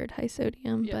considered high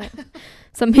sodium, but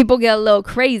some people get a little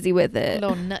crazy with it, a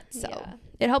little nutso.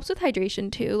 It helps with hydration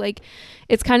too. Like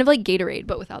it's kind of like Gatorade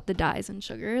but without the dyes and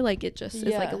sugar. Like it just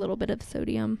is like a little bit of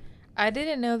sodium. I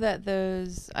didn't know that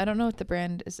those, I don't know what the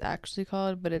brand is actually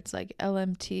called, but it's like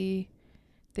LMT.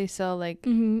 They sell like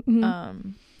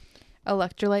electrolyte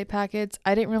packets.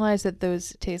 I didn't realize that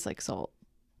those taste like salt.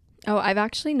 Oh, I've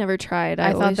actually never tried.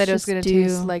 I thought that it was going to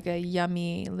taste like a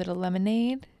yummy little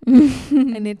lemonade.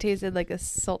 And it tasted like a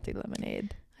salty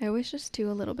lemonade. I always just do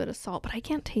a little bit of salt, but I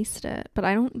can't taste it. But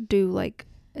I don't do like,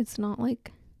 it's not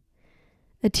like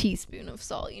a teaspoon of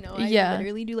salt, you know? I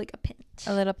literally do like a pinch.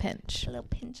 A little pinch. A little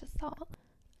pinch of salt.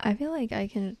 I feel like I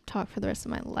can talk for the rest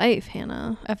of my life,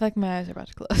 Hannah. I feel like my eyes are about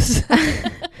to close.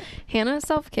 Hannah's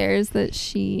self-care is that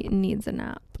she needs a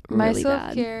nap really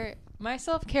bad. My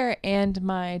self-care and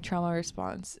my trauma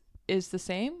response is the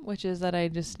same, which is that I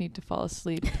just need to fall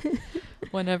asleep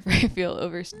whenever I feel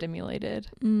overstimulated,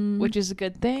 which is a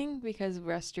good thing because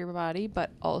rest your body,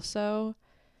 but also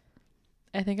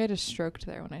I think I just stroked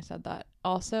there when I said that.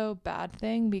 Also bad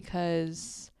thing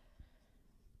because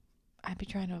I'd be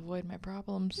trying to avoid my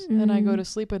problems and I go to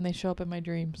sleep when they show up in my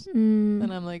dreams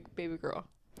and I'm like, baby girl.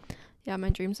 Yeah, my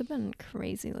dreams have been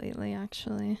crazy lately,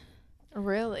 actually.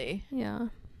 Really? Yeah.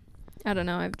 I don't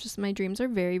know. My dreams are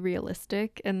very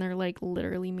realistic, and they're like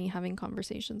literally me having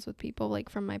conversations with people like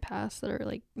from my past that are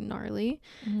like gnarly,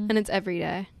 and it's every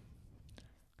day.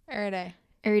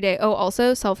 Every day. Oh,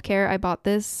 also self-care. I bought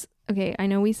this. Okay, I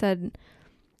know we said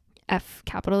F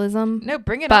capitalism. No,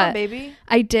 bring it on, baby.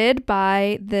 I did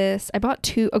buy this. I bought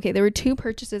two. Okay, there were two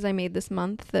purchases I made this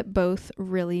month that both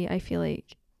really, I feel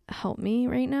like, help me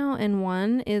right now. And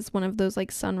one is one of those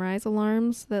like sunrise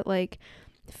alarms that like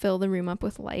fill the room up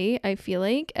with light. I feel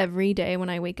like every day when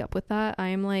I wake up with that, I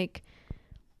am like,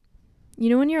 you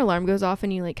know when your alarm goes off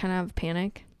and you like kind of have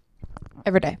panic?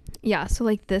 Every day. Yeah, so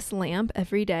like this lamp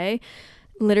every day,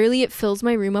 literally it fills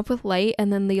my room up with light,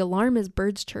 and then the alarm is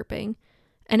birds chirping,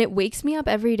 and it wakes me up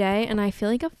every day, and I feel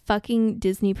like a fucking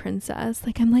Disney princess.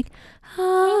 Like I'm like,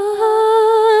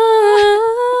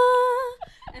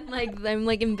 and like I'm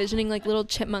like envisioning like little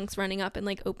chipmunks running up and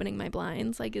like opening my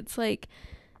blinds. Like it's like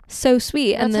so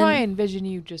sweet. That's how I envision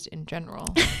you just in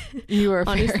general. You are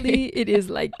honestly it is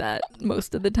like that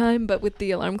most of the time, but with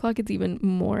the alarm clock it's even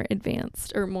more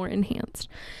advanced or more enhanced.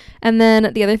 And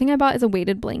then the other thing I bought is a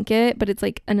weighted blanket, but it's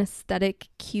like an aesthetic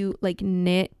cute like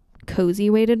knit cozy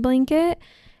weighted blanket,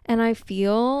 and I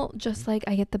feel just like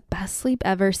I get the best sleep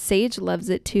ever. Sage loves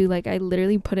it too. Like I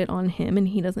literally put it on him and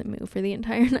he doesn't move for the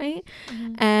entire night.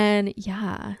 And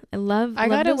yeah, I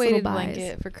got a weighted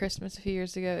blanket for Christmas a few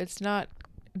years ago. It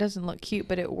doesn't look cute,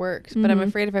 but it works. But I'm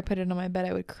afraid if I put it on my bed,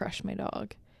 I would crush my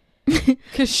dog.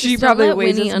 because she Just probably don't let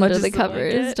weighs Winnie as much under as the the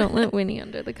covers. blanket. Don't let Winnie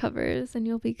under the covers, and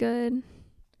you'll be good.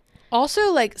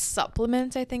 Also, like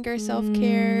supplements, I think are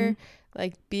self-care.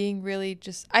 Like being really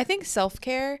just, I think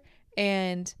self-care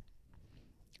and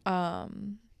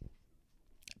motherfucker.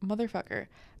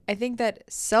 I think that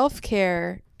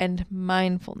self-care and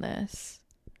mindfulness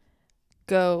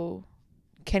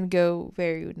can go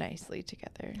very nicely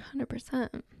together.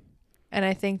 100%. And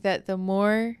I think that the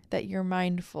more that you're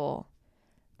mindful,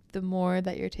 the more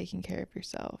that you're taking care of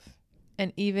yourself.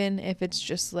 And even if it's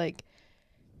just like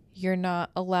you're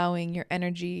not allowing your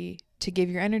energy to give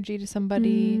your energy to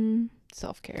somebody,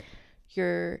 self-care.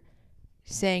 You're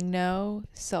saying no,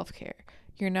 self-care.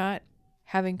 You're not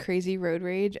having crazy road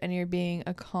rage and you're being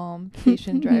a calm,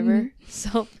 patient driver,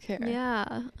 self-care.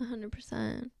 Yeah,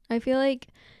 100%. I feel like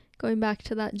going back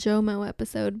to that Jomo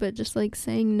episode, but just like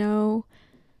saying no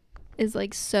is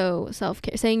like so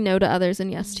self-care. Saying no to others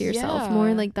and yes to yourself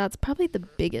more. Like that's probably the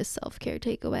biggest self-care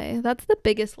takeaway. That's the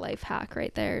biggest life hack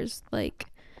right there, is like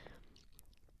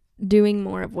doing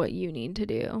more of what you need to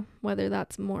do, whether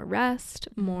that's more rest,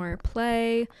 more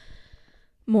play,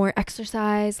 more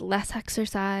exercise, less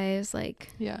exercise, like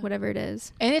whatever it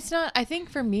is. And it's not, I think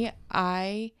for me,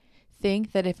 I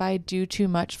think that if I do too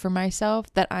much for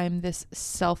myself, that I'm this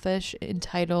selfish,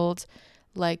 entitled,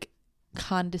 like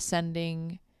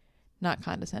not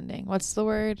condescending, what's the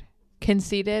word?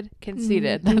 Conceited, that's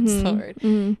the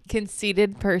word.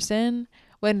 Conceited person,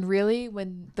 when really,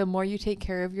 when the more you take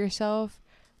care of yourself,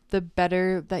 the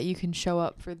better that you can show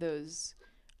up for those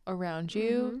around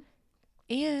you.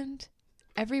 And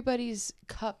everybody's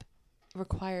cup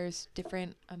requires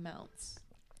different amounts.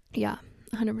 Yeah,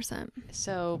 100%.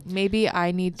 So maybe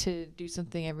I need to do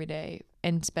something every day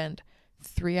and spend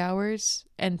 3 hours,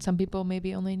 and some people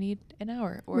maybe only need an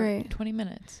hour or 20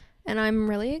 minutes. And I'm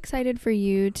really excited for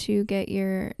you to get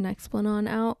your Nexplanon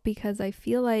out, because I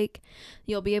feel like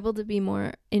you'll be able to be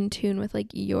more in tune with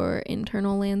like your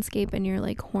internal landscape and your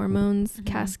like hormones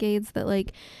cascades that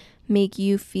like make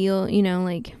you feel, you know,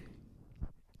 like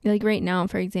right now,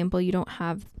 for example, you don't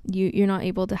have you're not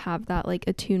able to have that like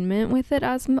attunement with it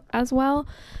as well,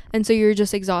 and so you're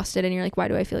just exhausted and you're like, why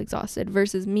do I feel exhausted?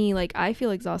 Versus me, like I feel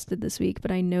exhausted this week,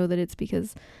 but I know that it's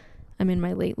because I'm in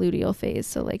my late luteal phase,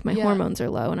 so like my hormones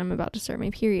are low and I'm about to start my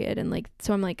period, and like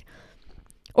so I'm like,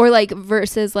 or like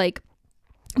versus like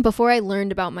before I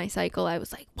learned about my cycle, I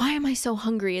was like, why am I so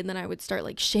hungry? And then I would start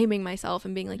like shaming myself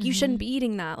and being like, you shouldn't be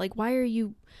eating that, like why are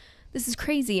you, this is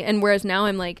crazy. And whereas now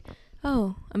I'm like,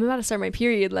 oh, I'm about to start my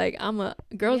period, like I'm a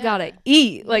girl, gotta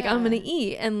eat, like I'm gonna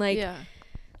eat. And like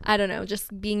I don't know,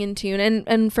 just being in tune.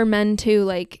 And for men too,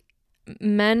 like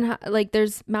men like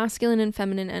there's masculine and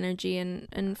feminine energy,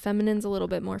 and feminine's a little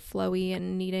bit more flowy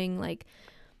and needing like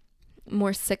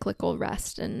more cyclical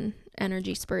rest and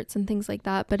energy spurts and things like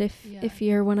that. But if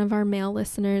you're one of our male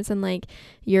listeners and like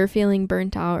you're feeling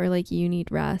burnt out or like you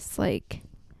need rest, like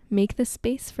make the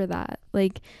space for that,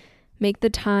 like make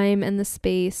the time and the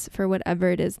space for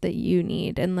whatever it is that you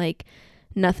need. And like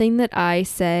nothing that I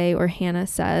say or Hannah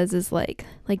says is like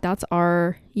that's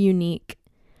our unique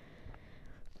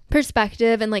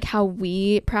perspective and like how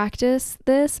we practice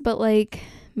this, but like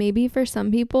maybe for some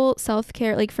people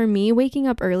self-care, like for me, waking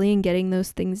up early and getting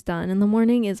those things done in the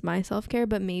morning is my self-care,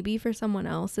 but maybe for someone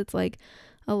else it's like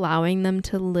allowing them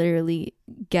to literally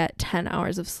get 10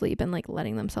 hours of sleep and like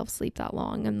letting themselves sleep that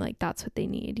long, and like that's what they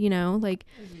need, you know, like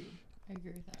I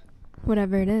agree with that.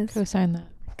 Whatever it is. Co-sign that.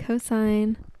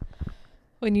 Co-sign.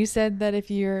 When you said that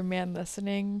if you're a man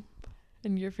listening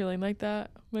and you're feeling like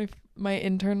that, my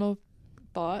internal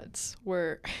thoughts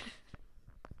were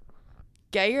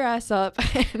get your ass up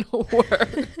and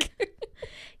work.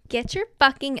 Get your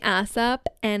fucking ass up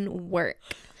and work.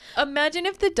 Imagine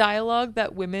if the dialogue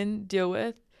that women deal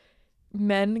with,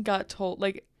 men got told,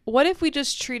 like, what if we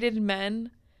just treated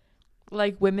men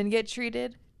like women get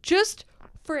treated just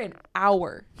for an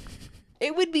hour?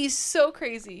 It would be so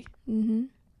crazy. I'm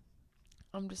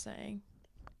just saying.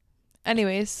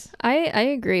 Anyways, I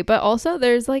agree, but also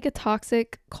there's like a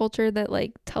toxic culture that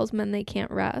like tells men they can't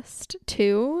rest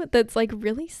too, that's like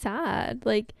really sad.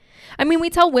 Like I mean, we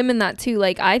tell women that too.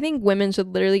 Like I think women should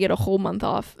literally get a whole month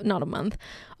off, not a month,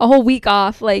 a whole week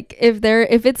off. Like if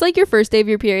it's like your first day of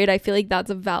your period, I feel like that's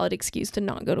a valid excuse to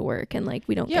not go to work, and like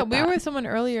we don't get we that. were with someone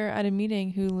earlier at a meeting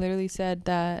who literally said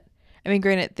that, I mean,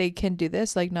 granted they can do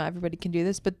this, like not everybody can do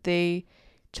this, but they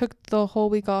took the whole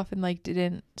week off and like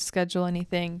didn't schedule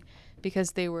anything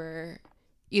because they were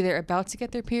either about to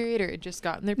get their period or had just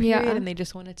gotten their period and they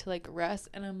just wanted to like rest.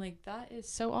 And I'm like, that is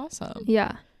so awesome.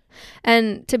 Yeah.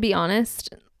 And to be honest,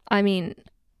 I mean,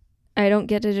 I don't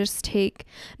get to just take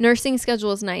nursing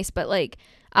schedule is nice, but like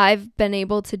I've been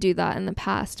able to do that in the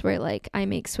past where like I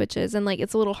make switches, and like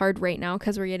it's a little hard right now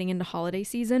because we're getting into holiday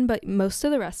season, but most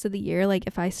of the rest of the year, like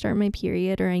if I start my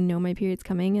period or I know my period's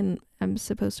coming and I'm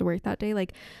supposed to work that day,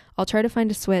 like I'll try to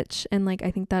find a switch. And like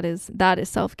I think that is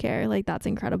self-care. Like that's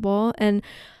incredible. And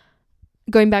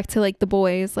going back to like the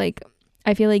boys, like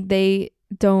I feel like there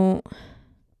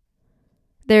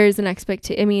is an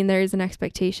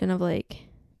expectation of like,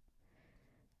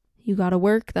 you gotta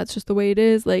work, that's just the way it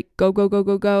is, like go go go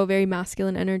go go, very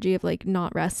masculine energy of like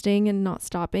not resting and not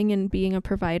stopping and being a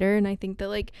provider. And I think that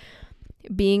like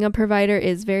being a provider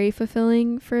is very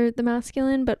fulfilling for the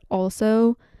masculine, but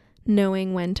also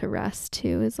knowing when to rest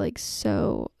too is like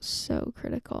so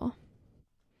critical.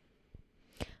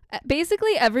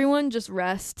 Basically everyone just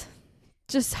rest,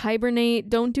 just hibernate,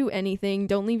 don't do anything,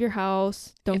 don't leave your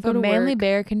house, don't go to work. If a manly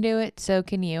bear can do it, so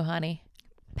can you, honey.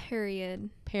 Period.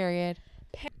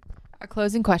 Our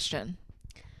closing question.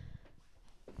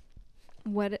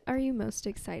 What are you most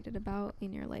excited about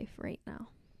in your life right now?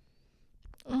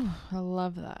 Oh, I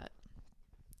love that.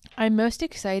 I'm most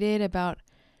excited about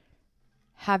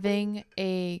having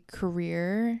a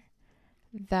career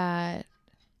that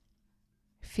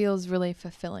feels really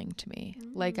fulfilling to me.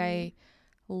 Like I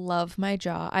love my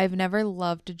job. I've never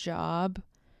loved a job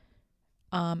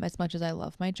as much as I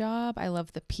love my job. I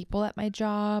love the people at my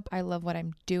job. I love what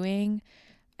I'm doing.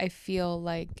 I feel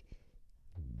like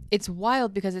it's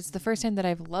wild because it's the first time that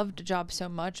I've loved a job so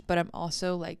much, but I'm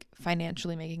also like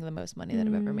financially making the most money that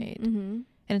I've ever made. And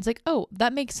it's like, oh,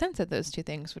 that makes sense that those two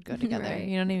things would go together. Right.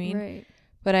 You know what I mean? Right.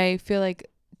 But I feel like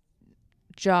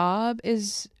job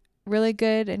is really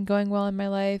good and going well in my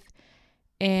life.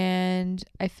 And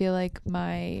I feel like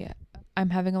I'm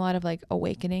having a lot of like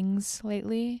awakenings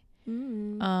lately.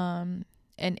 And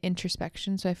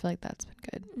introspection. So I feel like that's been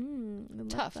good.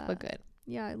 Tough, but good.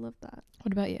 Yeah, I love that.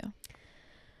 What about you?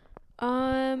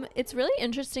 It's really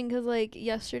interesting because like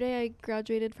yesterday I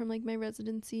graduated from like my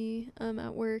residency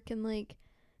at work, and like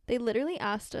they literally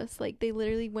asked us, like they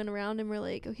literally went around and were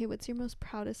like, okay, what's your most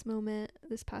proudest moment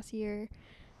this past year,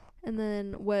 and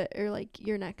then what are like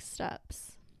your next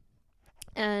steps?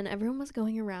 And everyone was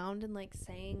going around and like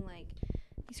saying like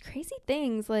these crazy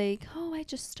things like, oh, I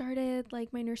just started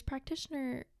like my nurse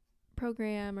practitioner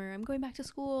program, or I'm going back to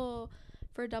school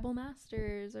for a double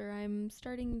master's, or I'm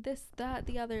starting this, that,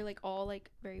 the other, like all like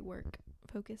very work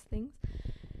focused things.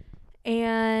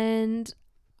 And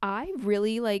I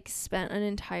really like spent an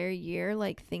entire year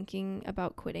like thinking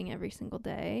about quitting every single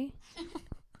day.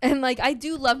 And like I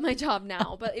do love my job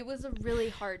now, but it was a really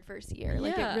hard first year.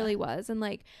 Like it really was. And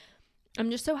like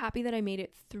I'm just so happy that I made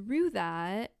it through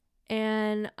that.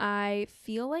 And I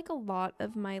feel like a lot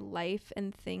of my life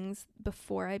and things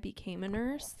before I became a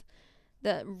nurse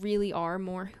that really are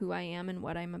more who I am and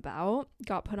what I'm about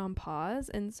got put on pause.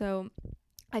 And so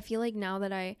I feel like now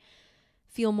that I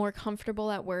feel more comfortable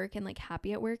at work and like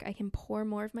happy at work, I can pour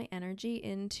more of my energy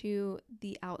into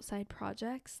the outside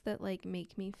projects that like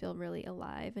make me feel really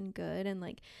alive and good, and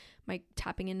like my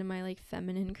tapping into my like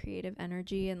feminine creative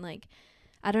energy. And like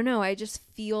I don't know, I just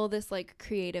feel this like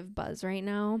creative buzz right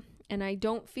now. And I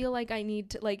don't feel like I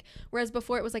need to like, whereas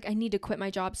before it was like I need to quit my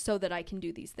job so that I can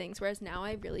do these things. Whereas now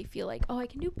I really feel like, oh, I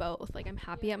can do both. Like I'm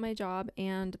happy at my job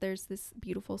and there's this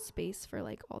beautiful space for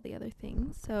like all the other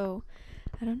things. So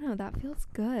I don't know, that feels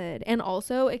good. And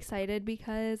also excited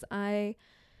because I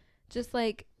just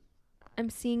like, I'm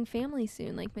seeing family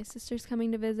soon. Like my sister's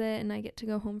coming to visit and I get to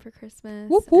go home for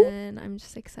Christmas. Whoop, whoop. And I'm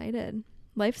just excited.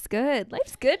 Life's good.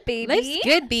 Life's good, baby. Life's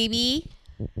good, baby.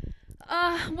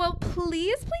 Well,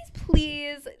 please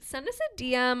send us a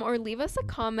DM or leave us a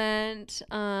comment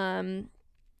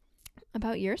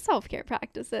about your self-care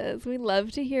practices. We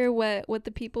love to hear what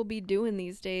the people be doing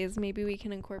these days. Maybe we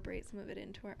can incorporate some of it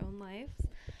into our own lives.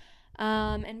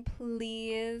 And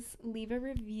please leave a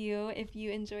review if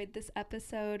you enjoyed this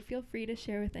episode. Feel free to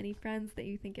share with any friends that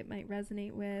you think it might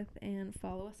resonate with, and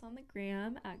follow us on the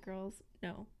gram at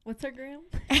what's our gram?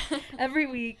 Every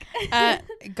week.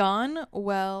 Gone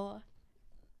Well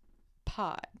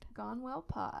Pod. Gone Well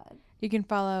Pod. You can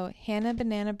follow Hannah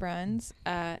Banana Bruns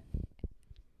at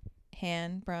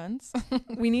Han Bruns.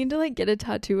 We need to like get a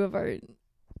tattoo of our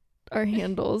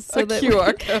handles so a that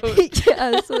QR code.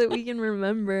 Yeah, so that we can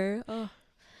remember. Oh.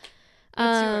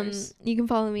 What's yours? You can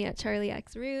follow me at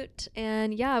CharlieXRoot,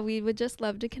 and yeah, we would just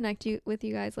love to connect with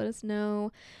you guys. Let us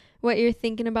know what you're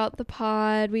thinking about the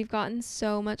pod. We've gotten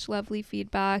so much lovely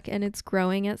feedback, and it's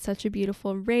growing at such a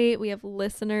beautiful rate. We have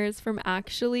listeners from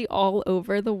actually all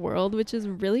over the world, which is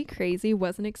really crazy.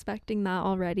 Wasn't expecting that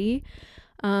already.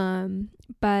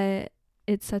 But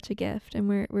it's such a gift, and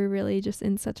we're really just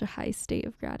in such a high state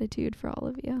of gratitude for all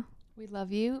of you. We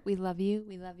love you. We love you.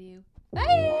 We love you.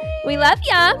 Bye. We love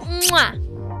ya. Mwah.